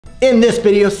In this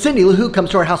video, Cindy Lou Who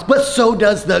comes to our house, but so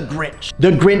does the Grinch.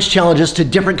 The Grinch challenges us to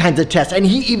different kinds of tests, and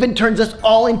he even turns us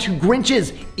all into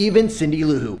Grinches, even Cindy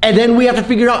Lou Who. And then we have to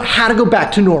figure out how to go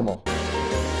back to normal.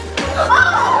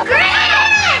 Oh,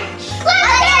 Grinch!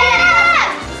 Let's get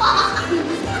up!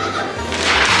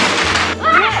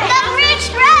 The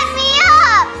Grinch grabbed me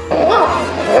up!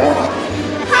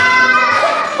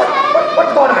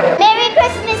 What's going on here? Merry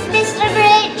Christmas, Mr.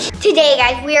 Grinch! Today,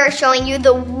 guys, we are showing you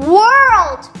the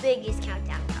world's biggest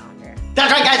countdown calendar.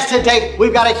 That's right, guys. Today,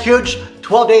 we've got a huge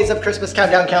 12 days of Christmas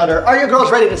countdown calendar. Are you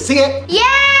girls ready to see it? Yeah!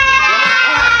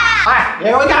 All right,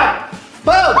 here we go.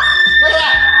 Boom! Look at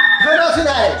that. Who knows who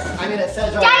that is? I mean, it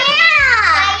says right Diana!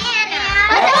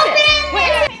 Let's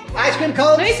open! Ice cream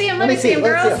cones? Let me see them,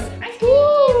 girls. Let's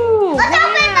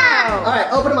open them! All right,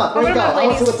 open them up. There you go. I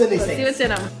want to see what's in these things. See what's in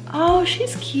them. Oh,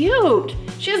 she's cute.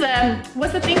 She has a,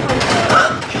 what's the thing called?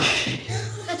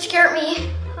 That scared me.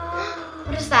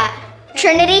 What is that?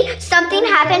 Trinity, something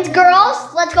happened.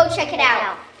 Girls, let's go check it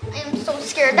out. I am so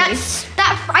scared. That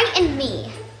frightened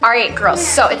me. All right, girls.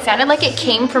 So it sounded like it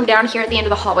came from down here at the end of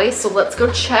the hallway. So let's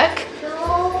go check.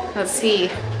 No. Let's see.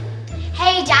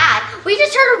 Hey, Dad, we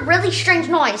just heard a really strange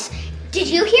noise. Did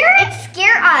you hear it? It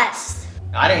scared us.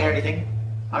 I didn't hear anything.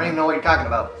 I don't even know what you're talking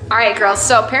about. All right, girls.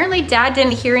 So apparently Dad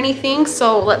didn't hear anything.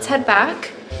 So let's head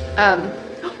back. I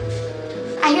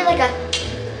hear like a...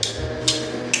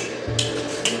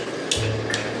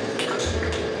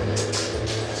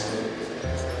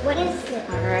 What is it?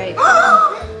 All right.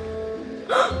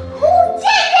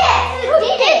 Who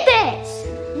did this?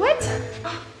 What?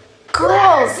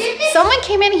 Girls, someone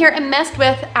came in here and messed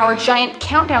with our giant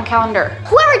countdown calendar.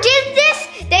 Whoever did this,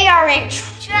 they are in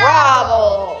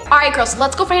trouble. All right, girls.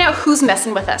 Let's go find out who's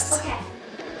messing with us. Okay.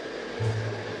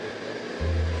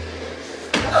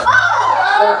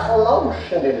 Hello,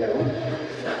 Cindy Lou.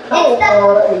 How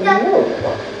are you?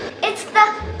 It's the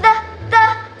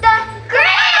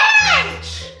Grinch!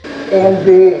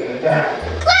 Indeed.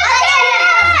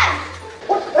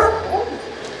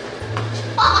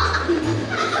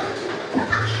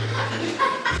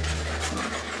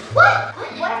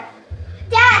 What?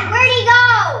 Dad, where'd he go?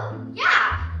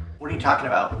 Yeah. What are you talking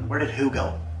about? Where did who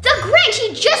go? The Grinch,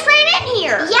 he just ran in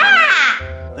here.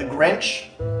 Yeah. The Grinch?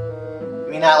 You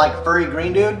mean that like furry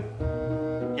green dude?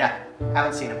 Yeah,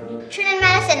 haven't seen him. Trinity and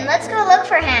Madison, let's go look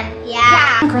for him.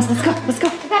 Yeah. Girls, let's go. Let's go.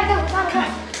 We gotta go.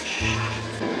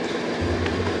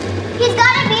 He's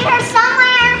gotta be here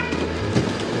somewhere.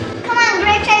 Come on,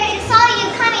 Grinch, I saw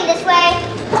you coming this way.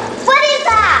 What is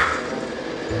that?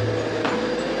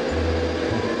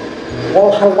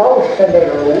 Well, hello, Cindy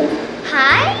Lou.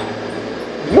 Hi?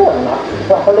 You're not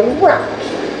properly wrapped.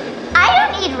 I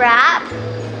don't need wrap.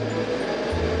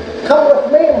 Come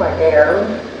with me, my dear.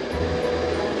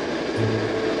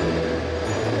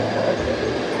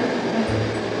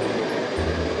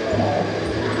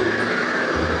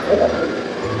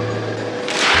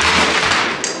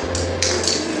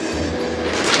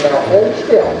 Now hold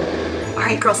still. All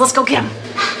right, girls. Let's go get him.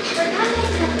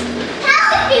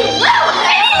 Help me! Wait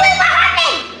behind me!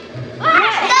 The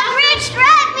Grinch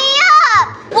dragged me up!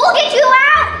 We'll get you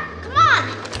out! Come on!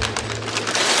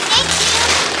 Thank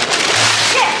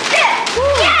you!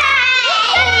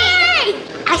 Yay!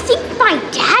 I think my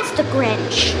dad's the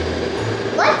Grinch.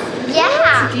 What?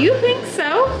 Yeah. Do you think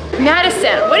so?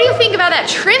 Madison, what do you think about that?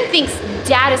 Trin thinks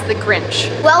Dad is the Grinch.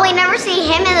 Well, we never see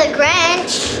him and the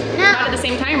Grinch. Not at No. the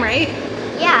same time, right?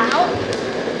 Yeah.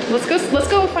 Let's go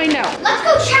find out. Let's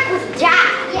go check with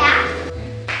Dad. Yeah.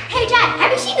 Hey, Dad,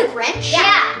 have you seen the Grinch?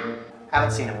 Yeah.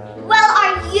 Haven't seen him. Well,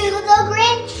 are you the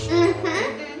Grinch?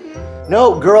 Mm-hmm.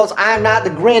 No, girls, I'm not the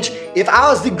Grinch. If I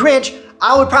was the Grinch,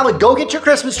 I would probably go get your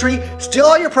Christmas tree, steal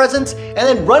all your presents, and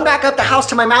then run back up the house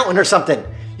to my mountain or something.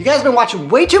 You guys have been watching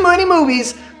way too many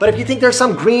movies, but if you think there's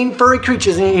some green furry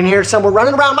creatures in here somewhere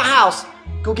running around my house,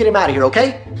 go get him out of here,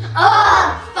 okay?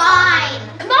 Fine.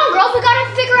 Come on, girls, we gotta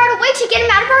figure out a way to get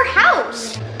him out of our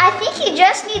house. I think he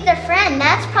just needs a friend.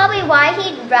 That's probably why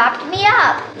he wrapped me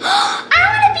up. I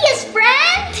wanna be his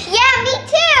friend. Yeah, me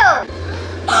too.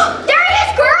 There he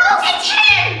is, girls. It's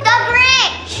him, the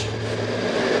Grinch.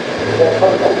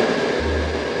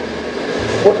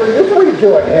 What are you three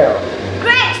doing here?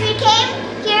 Grinch, we came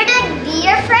here to be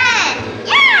your friend.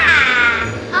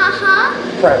 Yeah. Uh-huh.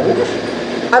 Friends?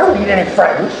 I don't need any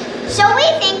friends. So we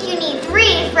think you need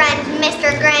 3 friends,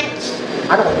 Mr. Grinch.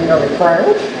 I don't need any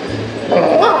friends.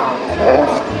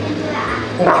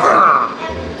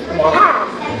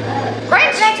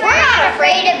 Grinch, we're not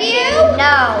afraid of you.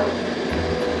 No.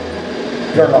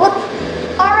 You're not?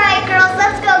 All right, girls,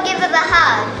 let's go give him a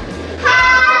hug.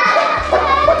 Hug!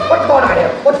 What's going on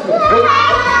here? What's going on?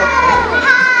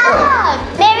 Hug!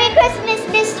 Merry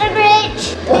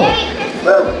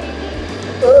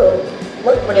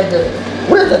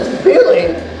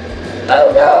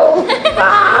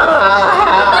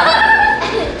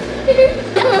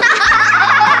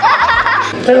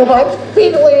I'm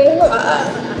feeling...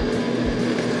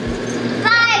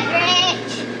 Bye,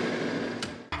 Grinch.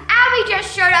 Abby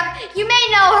just showed up. You may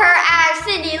know her as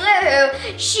Cindy Lou Who.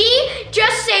 She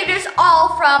just saved us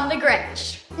all from the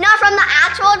Grinch. Not from the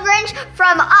actual Grinch,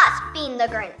 from us being the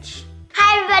Grinch.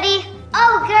 Hi, everybody.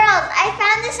 Oh, girls, I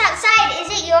found this outside.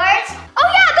 Is it yours? Oh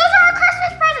yeah, those are our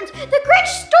Christmas presents. The Grinch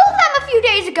stole them a few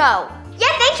days ago. Yeah,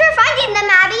 thanks for finding them,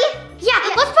 Abby. Yeah,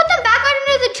 let's put them back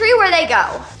under the tree where they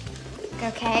go.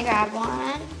 Okay, grab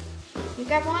one. You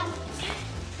grab one?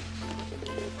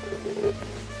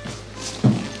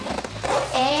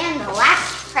 And the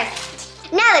last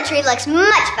present. Now the tree looks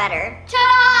much better.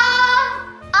 Ta-da!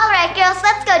 All right, girls,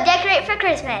 let's go decorate for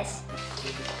Christmas.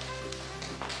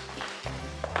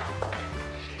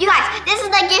 You guys, this is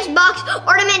the gift box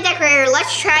ornament decorator.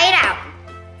 Let's try it out.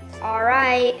 All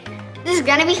right. This is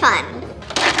gonna be fun.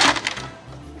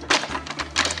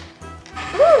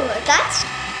 Ooh, that's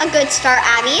a good start,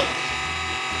 Abby.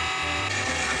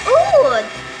 Ooh,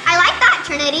 I like that,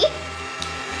 Trinity.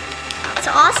 That's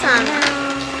awesome.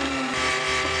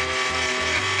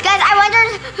 Guys, I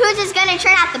wonder whose is gonna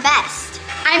turn out the best.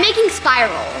 I'm making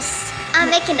spirals. I'm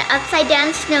making an upside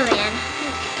down snowman.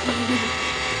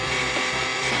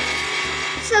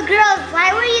 So girls,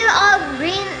 why were you all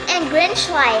green and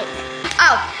Grinch-like?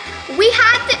 Oh,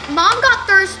 Mom got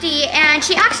thirsty and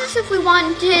she asked us if we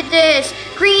wanted this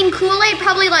green Kool-Aid,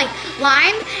 probably like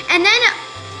lime. And then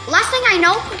last thing I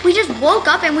know, we just woke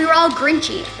up and we were all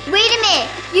Grinchy. Wait a minute,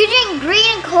 you drink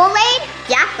green Kool-Aid?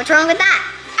 Yeah, what's wrong with that?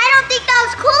 I don't think that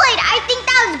was Kool-Aid, I think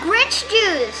that was Grinch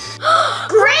juice.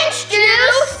 Grinch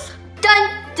juice?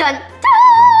 Dun, dun, dun.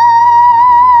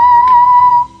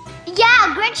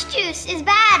 Yeah, Grinch juice is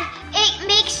bad. It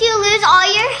makes you lose all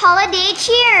your holiday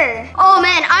cheer. Oh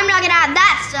man, I'm not gonna have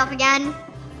that stuff again.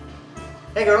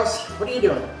 Hey girls, what are you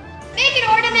doing? Making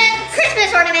ornaments.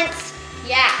 Christmas ornaments.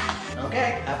 Yeah.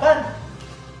 Okay, have fun.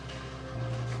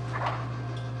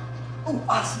 Oh,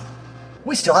 awesome.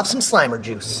 We still have some Slimer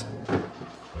juice.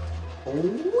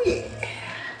 Oh yeah.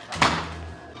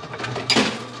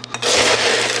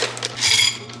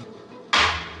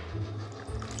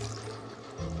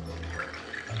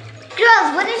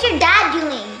 Girls, what is your dad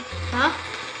doing? Huh?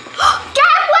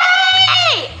 Dad,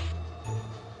 wait!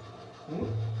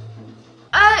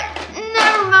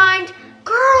 Never mind.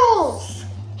 Girls,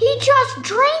 he just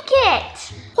drank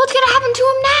it. What's gonna happen to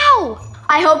him now?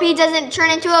 I hope he doesn't turn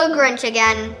into a Grinch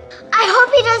again. I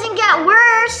hope he doesn't get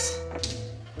worse.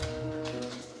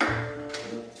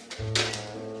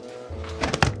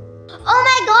 Oh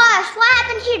my gosh, what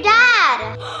happened to your dad?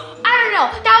 I don't know.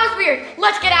 That was weird.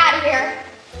 Let's get out of here.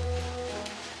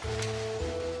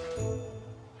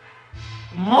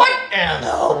 What in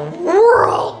the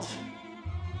world?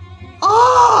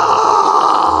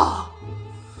 Oh!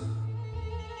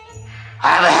 I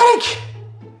have a headache.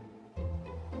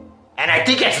 And I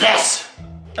think it's this.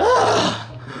 Ugh.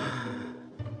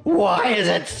 Why is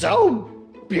it so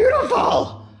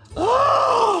beautiful?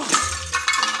 Oh!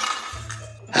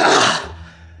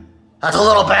 That's a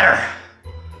little better.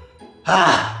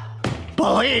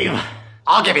 Believe.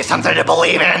 I'll give you something to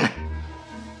believe in.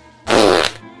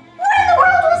 What in the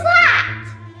world was that?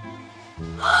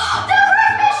 The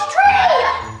Christmas tree!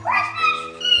 Christmas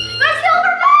tree! The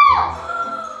silver bell!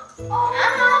 Oh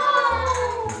no!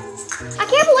 I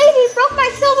can't believe he broke my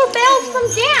silver bells from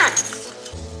dance.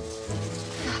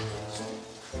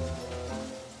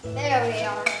 There we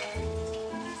are.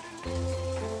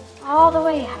 All the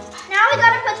way up. Now we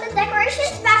gotta put the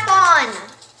decorations back on.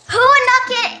 Who would not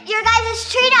get your guys'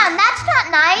 tree down? That's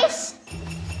not nice.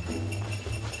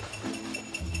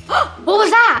 What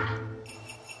was that?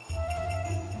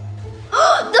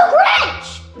 The Grinch!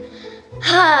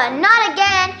 Not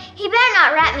again. He better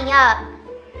not wrap me up.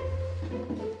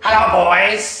 Hello,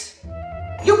 boys.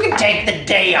 You can take the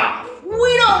day off.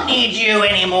 We don't need you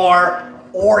anymore,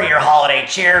 or your holiday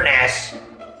cheerness.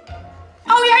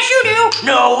 Oh, yes, you do.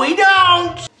 No, we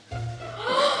don't.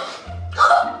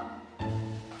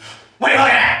 What are you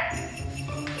looking at?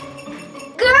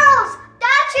 Girls,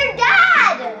 that's your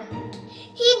dad.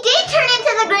 He did turn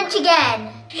into the Grinch again.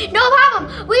 No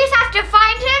problem. We just have to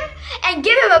find him and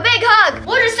give him a big hug.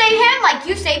 We'll just save him like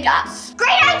you saved us.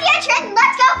 Great idea, Trent.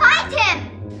 Let's go find him.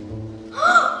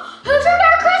 Who turned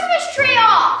our Christmas tree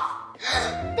off?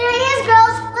 There he is,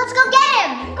 girls. Let's go get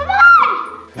him. Come on.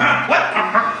 What?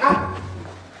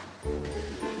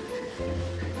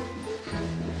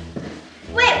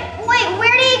 Wait,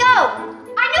 where did he go?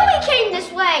 I knew he came this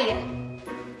way.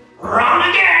 Wrong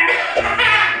again.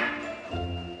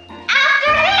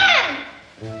 After him.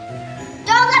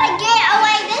 Don't let it get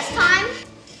away this time.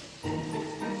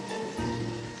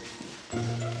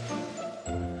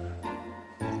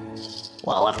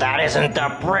 Well, if that isn't the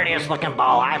prettiest looking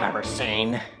ball I've ever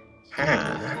seen.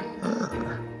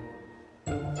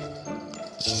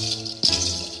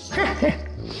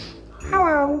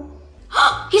 Hello.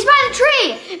 He's by the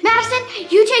tree! Madison,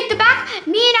 you take the back.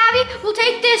 Me and Abby will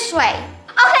take this way.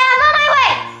 Okay, I'm on my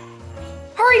way.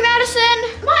 Hurry, Madison.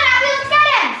 Come on, Abby, let's get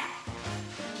him.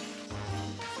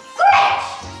 Grinch!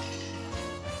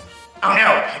 Oh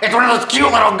no, it's one of those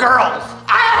cute little girls.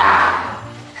 Ah!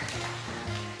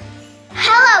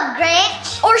 Hello,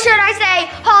 Grinch. Or should I say,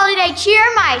 Holiday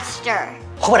Cheermeister?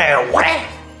 What?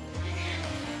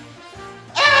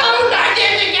 Oh, not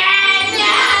this again!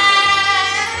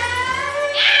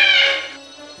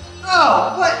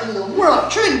 Oh, what in the world?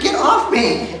 Trin, get off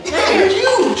me. You're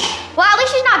huge. Well, at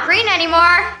least she's not green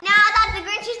anymore. Now that the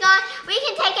Grinch is gone, we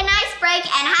can take a nice break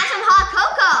and have some hot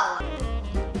cocoa.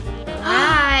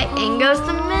 Hi, in goes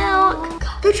the milk.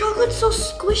 The chocolate's so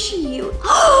squishy.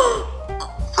 Whoa,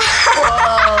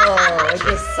 I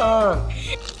just saw.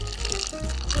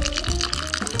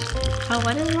 Oh,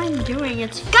 what am I doing?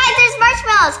 It's Guys, there's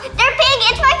marshmallows. They're pink.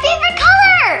 It's my favorite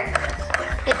color.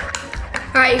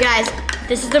 all right, you guys.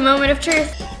 This is the moment of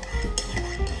truth.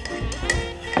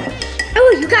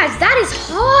 Oh, you guys, that is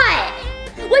hot.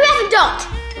 Wait, Madison, don't.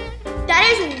 That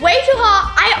is way too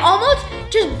hot. I almost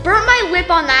just burnt my lip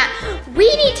on that.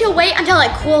 We need to wait until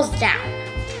it cools down.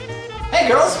 Hey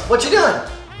girls, what you doing?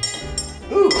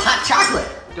 Ooh, hot chocolate.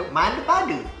 Don't mind if I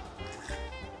do.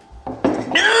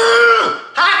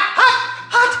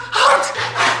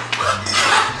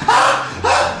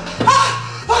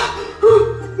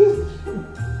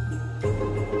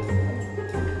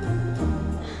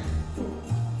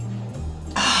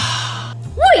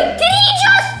 Wait, did he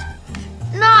just?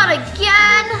 Not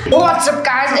again. What's up,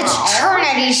 guys? It's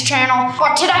Trinity's channel.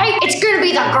 But today, it's gonna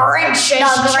be the Grinch's channel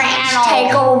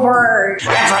takeover.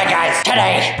 That's right, guys.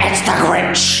 Today, it's the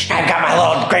Grinch. I've got my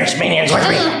little Grinch minions with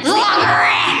me.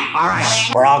 All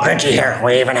right, we're all Grinchy here.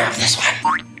 We even have this one.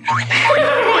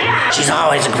 She's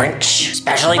always a Grinch,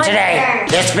 especially today.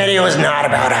 This video is not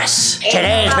about us.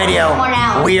 Today's video,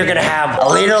 we are gonna have a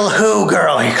little Who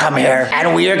girl come here,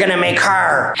 and we are gonna make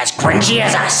her as Grinchy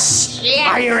as us.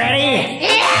 Are you ready?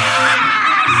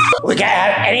 We can't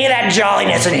have any of that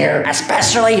jolliness in here,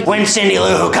 especially when Cindy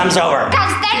Lou Who comes over.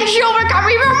 Because then she'll become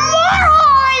even more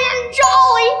high and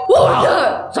jolly.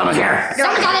 Oh, someone's here.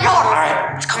 Someone's on the door. All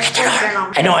right, let's go get the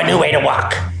door. I know a new way to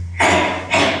walk.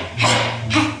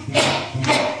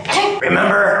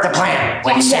 Remember the plan.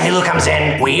 When Cindy Lou comes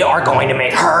in, we are going to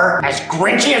make her as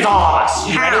Grinchy as all of us.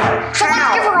 You ready? So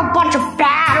let's give her a bunch of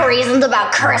bad reasons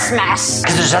about Christmas.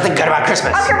 Because there's nothing good about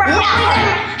Christmas.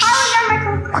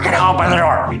 We're gonna open the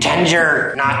door. Pretend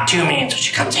you're not too mean so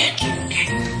she comes in.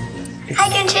 Hi,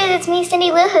 Grinches. It's me,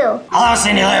 Cindy Lou Who. Hello,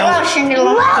 Cindy Lou. Hello, Cindy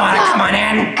Lou. Come on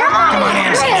in. Come on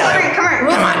in, Cindy Lou. Come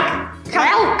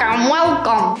on.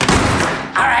 Welcome.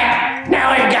 All right,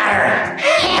 now we've got her.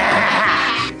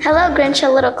 Hello, Grinch. A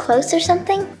little close or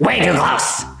something? Way too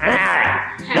close. All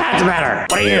right, that's better.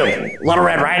 What are you? Little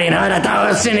Red Riding Hood? I thought it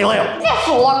was Cindy Lou. This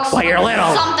looks Well, you're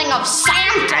little. something of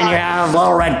Santa. And you have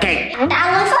little red cake. That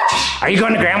looks like... Are you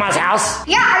going to Grandma's house?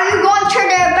 Yeah, are you going to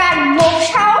the bad wolf's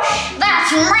house?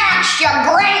 That's Ranch, you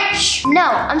Grinch. No,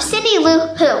 I'm Cindy Lou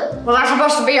Who. Was that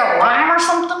supposed to be a rhyme or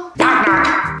something? Knock,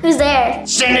 knock. Who's there?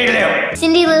 Cindy Lou.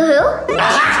 Cindy Lou Who?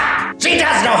 Aha! She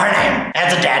does know her name.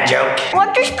 That's a dad joke.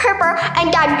 What does Pepper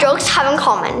and Dad jokes have in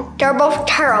common? They're both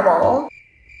terrible.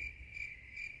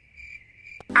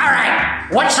 All right,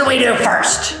 what should we do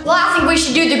first? Well, I think we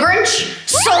should do the Grinch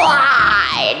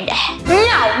slide.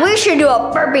 No, we should do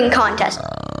a burping contest.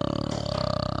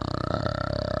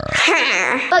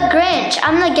 But Grinch,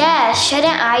 I'm the guest.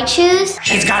 Shouldn't I choose?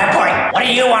 She's got a point. What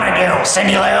do you want to do,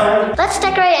 Cindy Lou? Let's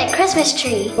decorate a Christmas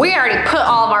tree. We already put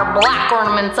all of our black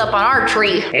ornaments up on our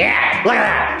tree. Yeah, look at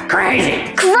that.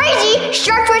 Crazy. Crazy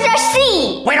starts with a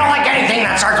C. We don't like anything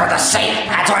that starts with a C.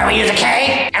 That's why we use a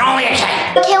K and only a K.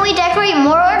 Can we decorate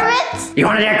more ornaments? You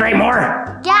want to decorate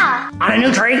more? Yeah. On a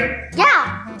new tree?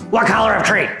 Yeah. What color of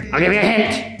tree? I'll give you a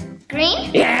hint.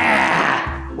 Green?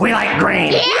 Yeah, we like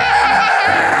green.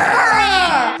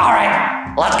 All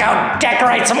right, let's go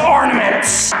decorate some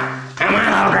ornaments. Come on,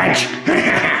 little Grinch.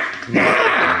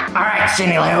 All right,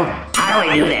 Cindy Lou, how do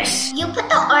we do this? You put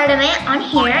the ornament on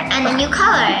here and then you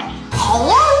color it.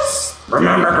 Colors?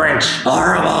 Remember, Grinch,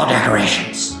 horrible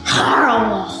decorations.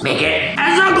 Horrible. Make it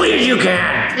as ugly as you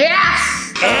can.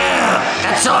 Yes. Ew,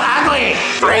 that's so ugly.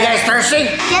 Are you guys thirsty?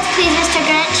 Yes, please, Mr.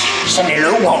 Grinch. Cindy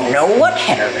Lou won't know what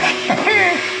hit her.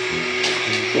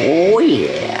 Oh,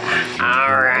 yeah.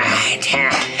 All right.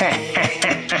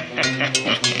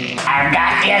 I've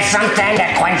got you something to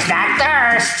quench that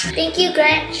thirst. Thank you,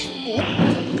 Grinch.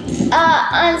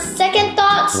 On second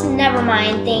thoughts, never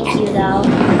mind. Thank you, though.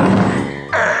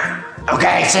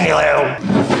 Okay, Cindy Lou.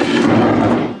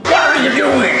 What are you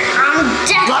doing? I'm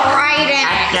decorating.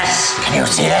 Yes. Can you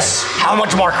see this? How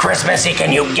much more Christmassy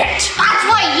can you get? That's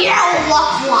what you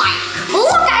look like.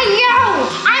 Look at you.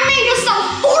 I made a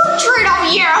self-portrait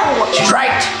of you. She's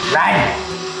right. Red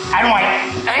and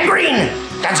white and green.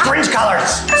 That's Grinch colors.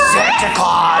 Santa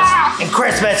Claus and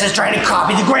Christmas is trying to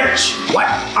copy the Grinch. What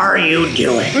are you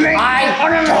doing?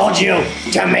 I told you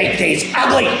to make these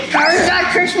ugly. There's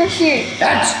that Christmas tree.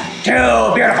 That's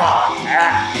too beautiful.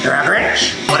 You're a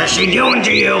Grinch. What is she doing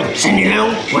to you, Cindy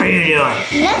Lou? What are you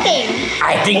doing? Nothing.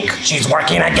 I think she's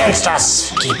working against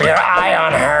us. Keep your eye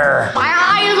on her. My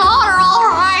eye is on her, all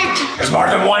right. There's more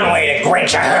than one way to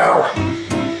Grinch a who.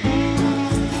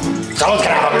 Someone's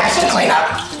gonna have a mess to clean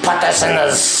up. Put this in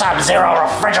the Sub-Zero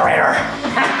refrigerator.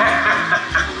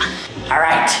 All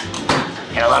right,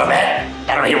 in a little bit,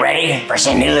 that'll be ready for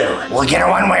Cindy Lou. We'll get her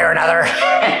one way or another.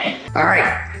 All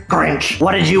right, Grinch,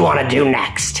 what did you want to do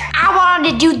next? I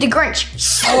wanted to do the Grinch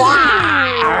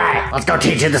slide. All right, let's go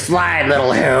teach you the slide,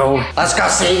 little who. Let's go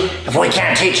see if we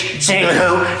can't teach Cindy Lou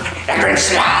Who the Grinch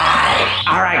slide.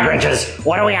 All right, Grinches,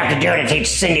 what do we have to do to teach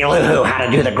Cindy Lou Who how to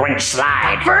do the Grinch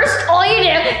slide? First, all you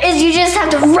do is you just have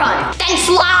to run, then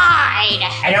slide.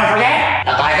 And don't forget,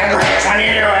 look like a Grinch when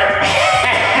you do it.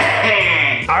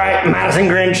 All right, Madison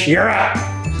Grinch, you're up.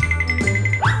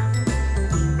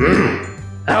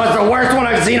 That was the worst one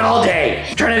I've seen all day.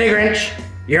 Trinity Grinch,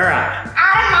 you're up.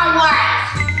 Out of my way.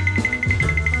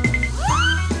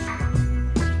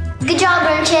 Good job,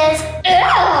 Grinches.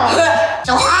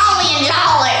 So holly and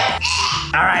jolly.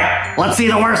 All right, let's see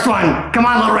the worst one. Come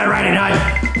on, Little Red Riding Hood.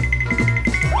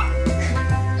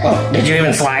 Oh, did you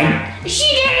even slide? She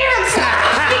didn't even slide.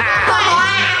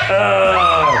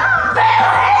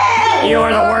 You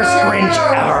are the worst Grinch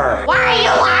ever. Why are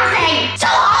you laughing? So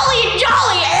holly and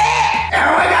jolly. There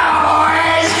we go,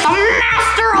 boys. The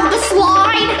master of the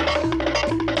slide.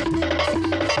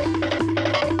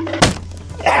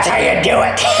 That's how you do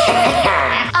it.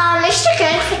 Mr.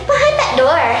 Grinch, look behind that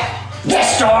door.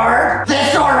 This door?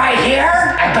 This door right here?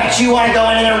 I bet you want to go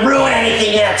in there and ruin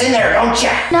anything that's in there, don't you?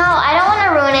 No, I don't want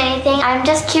to ruin anything. I'm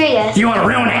just curious. You want to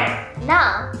ruin it?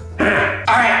 No.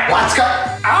 All right, let's go.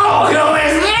 Oh, who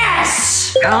is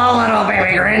this? Oh, little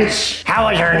baby Grinch. How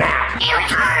was your nap?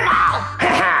 Eternal.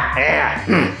 Yeah.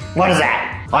 What is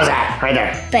that? What's that? Right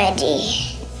there.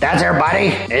 Buddy. That's her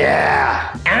buddy?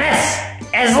 Yeah. And this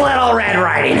is Little Red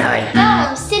Riding Hood.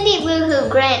 Oh, Cindy Lou Who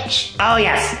Grinch. Oh,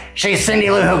 yes. She's Cindy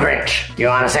Lou Who Grinch. You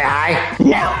want to say hi?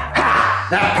 No. Ha!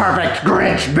 That perfect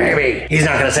Grinch, baby. He's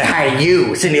not going to say hi to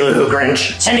you, Cindy Lou Who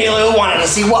Grinch. Cindy Lou wanted to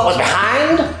see what was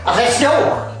behind this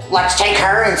door. Let's take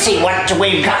her and see what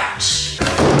we've got.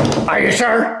 Are you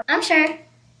sure? I'm sure.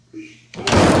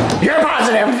 You're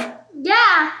positive.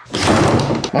 Yeah.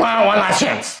 Well, one last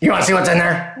chance. You want to see what's in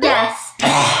there? Yes.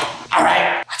 All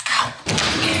right, let's go.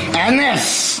 And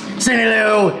this, Cindy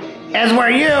Lou, is where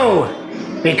you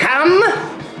become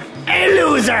a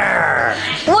loser.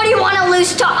 What do you want to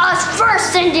lose to us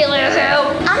first, Cindy Lou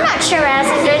Who? I'm not sure,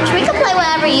 Madison Grinch. We can play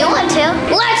whatever you want to.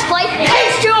 Let's play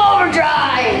H2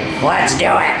 Overdrive. Let's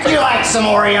do it. You like some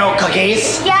Oreo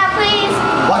cookies? Yeah, please.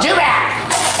 Well, too bad.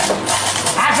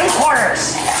 Have some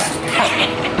quarters.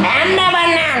 And a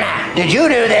banana. Did you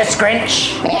do this,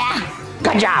 Grinch? Yeah.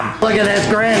 Good job. Look at this,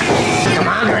 Grinch. Come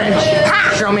on, Grinch.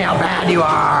 Ha! Show me how bad you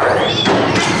are.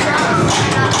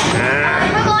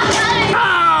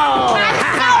 Oh! I'm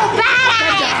so bad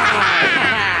at it.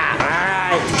 All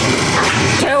right.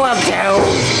 2 of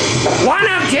 2. 1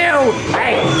 of 2.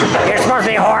 Hey, you're supposed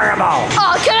to be horrible.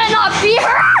 Oh, can I not be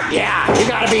her? Yeah, you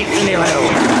gotta beat Cindy Lou.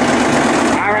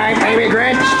 All right, baby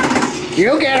Grinch.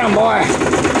 You get him, boy.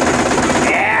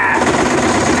 Yeah.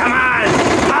 Come on.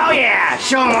 Oh, yeah.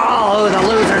 Show them all who the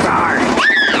losers are.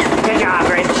 Good job,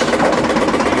 Grinch.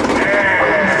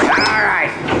 All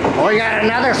right. We got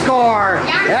another score.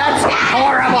 That's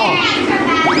horrible.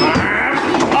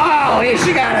 Oh,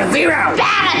 she got a 0.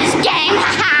 Bad at this game.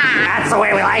 That's the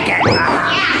way we like it.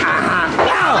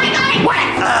 Oh, what?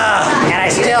 And I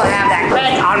still have that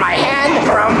red on my hand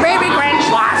from Baby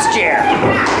Grinch last year.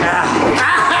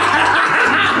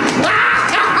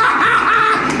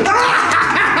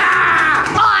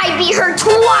 I beat her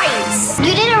twice.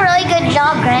 You did a really good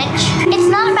job, Grinch. It's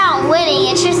not about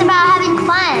winning. It's just about having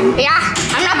fun. Yeah,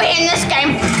 I'm not beating this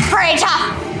game. Pretty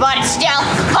tough, but it's still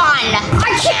fun.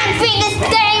 I can't beat this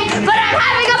thing, but I'm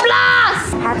having a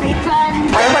blast. Happy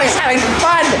fun. Everybody's having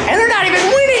fun, and they're not even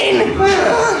winning.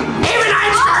 Even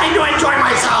I'm starting to enjoy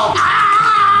myself.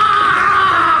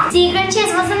 See,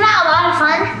 Grinches, wasn't that a lot of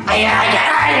fun? Yeah,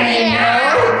 I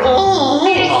know.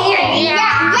 Here,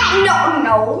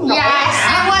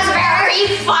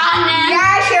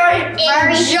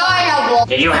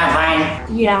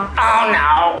 Yeah. Oh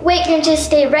no. Wait, Grinches,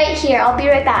 stay right here. I'll be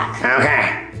right back.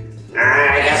 Okay.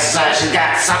 I guess she's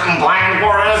got something planned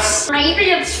for us.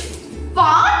 Maybe it's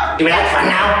fun? Do we have fun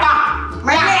now?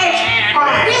 We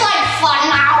like fun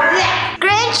now.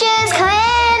 Grinches, come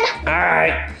in.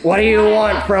 Alright. What do you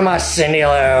want from us, Cindy Lou?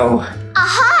 A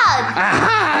hug. A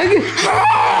hug?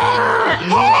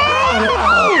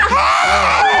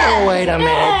 Oh, wait a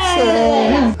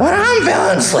minute. I'm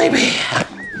feeling sleepy.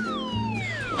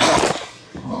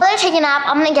 While you're taking a nap,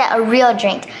 I'm gonna get a real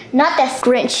drink, not this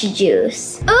Grinch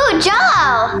juice. Ooh,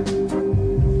 Jello!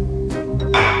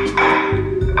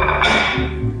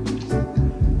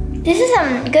 This is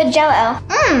some good Jello.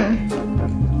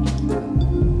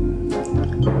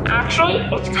 Actually,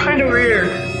 it's kind of weird.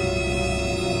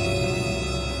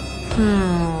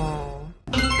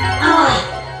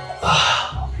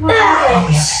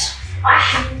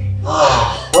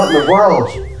 What in the world?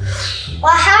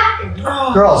 What happened?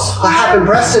 Girls, what happened?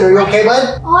 Preston, are you okay,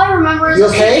 bud? All I remember is You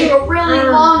okay? taking a really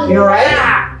long You alright?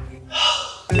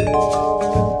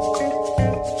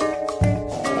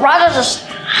 Roger just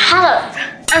had it.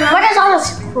 And what is all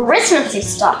this Christmassy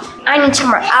stuff? I need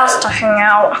somewhere else to hang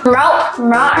out. Nope,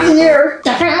 not here.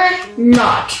 Definitely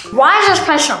not. Why is this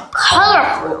place so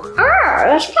colorful?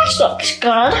 This place looks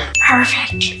good.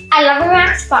 Perfect. I love the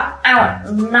max, but I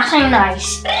want nothing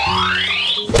nice.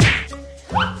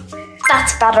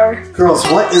 That's better. Girls,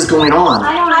 what is going on?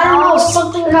 I don't know,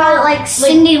 something about like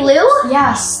Cindy Lou?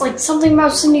 Yes, like something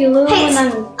about Cindy Lou and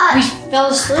then we fell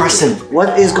asleep. Preston,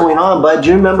 what is going on, bud? Do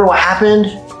you remember what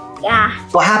happened? Yeah.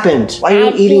 What happened? Why are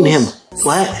you eating him?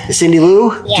 What? Is Cindy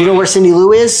Lou? Yeah. Do you know where Cindy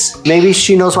Lou is? Maybe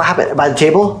she knows what happened by the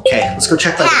table? Okay, let's go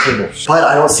check by the table. But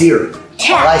I don't see her.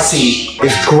 All I see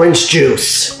is Grinch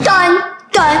juice. Dun,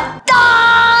 dun, dun!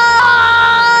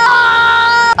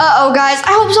 Uh-oh, guys.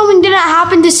 I hope something didn't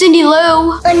happen to Cindy Lou.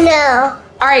 Oh no.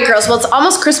 All right, girls. Well, it's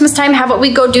almost Christmas time. How about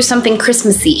we go do something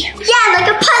Christmassy? Yeah, like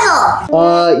a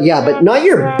puzzle. Yeah, but not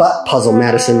your butt puzzle,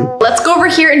 Madison. Let's go over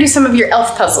here and do some of your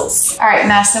elf puzzles. All right,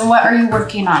 Madison, what are you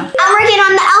working on? I'm working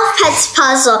on the elf pets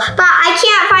puzzle, but I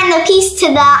can't find the piece to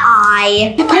the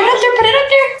eye. Put it up there, put it up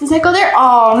there. Does that go there?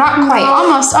 Oh, not quite.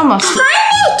 Almost, almost. Find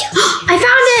it! I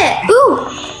found it!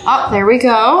 Ooh! Oh, there we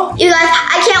go. You guys,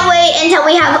 I can't wait until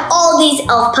we have all these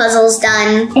elf puzzles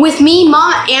done. With me,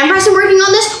 Mom, and Preston working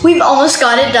on this, we've almost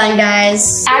got it done,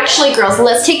 guys. Actually, girls,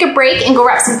 let's take a break and go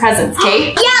wrap some presents, okay?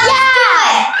 Yeah, let's do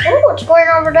it! Oh, what's going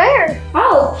over there?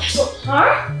 Oh,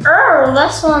 oh,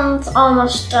 this one's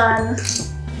almost done.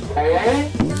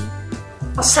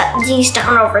 I'll set these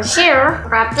down over here,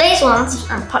 grab these ones,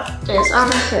 and put these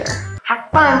under here. Have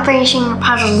fun finishing your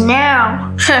puzzle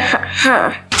now.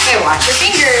 Okay, watch your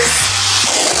fingers.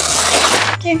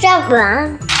 Good job,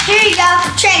 Mom. Here you go.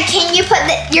 Trent, can you put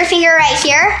your finger right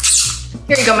here?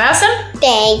 Here you go, Madison.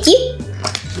 Thank you.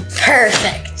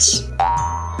 Perfect.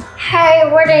 Hey,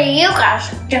 what are you guys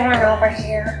doing over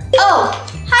here? Oh,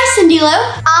 hi, Cindy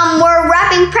Lou. We're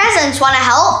wrapping presents. Wanna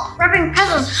help? Wrapping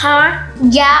presents, huh?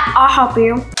 Yeah, I'll help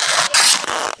you.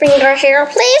 Finger here,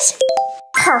 please.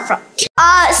 Perfect.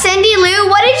 Cindy Lou,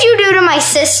 what did you do to my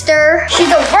sister? She's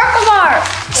a work of art.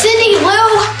 Cindy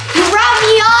Lou, you wrapped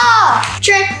me up.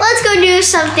 Trent, let's go do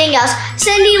something else.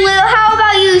 Cindy Lou, how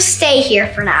about you stay here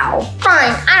for now?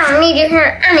 Fine, I don't need you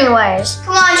here anyways.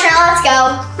 Come on, Trent, let's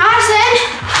go. Madison,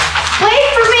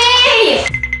 wait for me.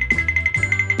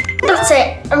 That's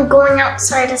it. I'm going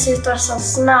outside to see if there's some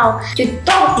snow to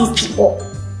dump these people.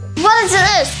 What is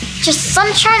this? Just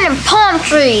sunshine and palm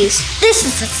trees. This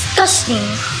is disgusting.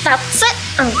 That's it.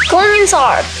 I'm going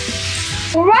inside.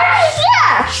 What is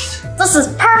this? This is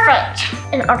perfect.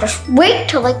 And I'll just wait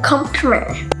till they come to me.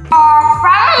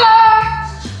 Family!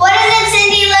 What is it,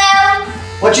 Cindy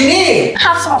Lou? What you need?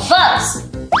 Have some fuzz.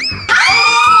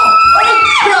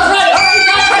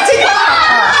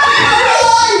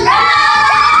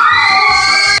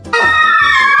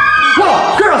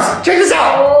 Whoa, girls, check this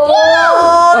out.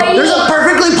 There's a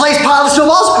perfectly placed pile of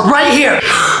snowballs right here.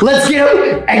 Let's get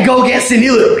them and go get Cindy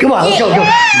Lou. Come on, let's go. All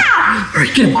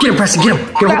right, get him, Preston, get him.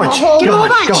 Get a whole bunch. Get a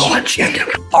whole bunch. Yeah, get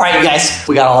him. All right, you guys,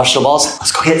 we got all our snowballs.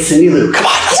 Let's go get Cindy Lou. Come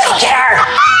on, let's go get her.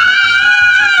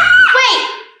 Wait,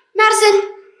 Madison,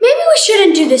 maybe we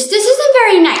shouldn't do this. This isn't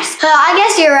very nice. I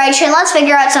guess you're right, Trent. Let's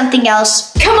figure out something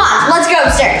else. Come on, let's go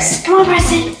upstairs. Come on,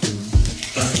 Preston.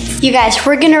 You guys,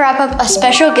 we're gonna wrap up a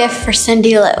special gift for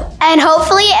Cindy Lou. And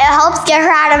hopefully it helps get her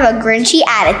out of a Grinchy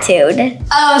attitude.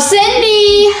 Oh,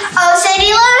 Cindy! Oh, Cindy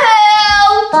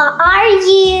Lou! What are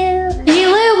you? Cindy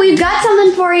Lou, we've got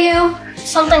something for you.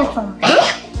 Something for me?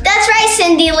 That's right,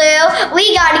 Cindy Lou.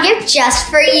 We got a gift just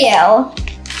for you.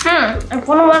 I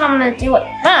wonder what I'm gonna do with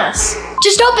this.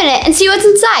 Just open it and see what's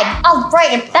inside. Oh,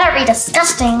 right, it better be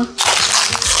disgusting.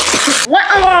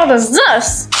 What in the world is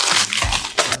this?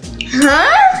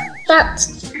 Huh?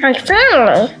 That's my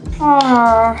family.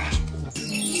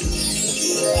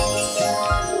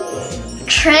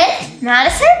 Trent?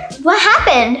 Madison? What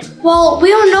happened? Well, we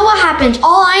don't know what happened.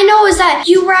 All I know is that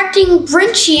you were acting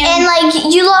Grinchy And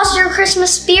like you lost your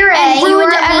Christmas spirit. and You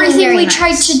ruined weren't being everything very we nice.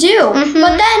 tried to do.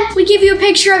 But then we give you a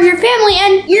picture of your family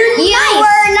and you're You nice.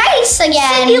 were nice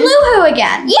again. Cindy Lou Who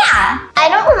again. Yeah. I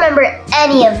don't remember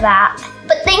any of that.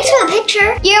 But thanks for the picture.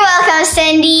 You're welcome,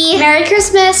 Cindy. Merry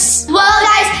Christmas. Well,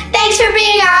 guys, thanks for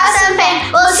being our awesome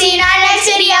fan. We'll see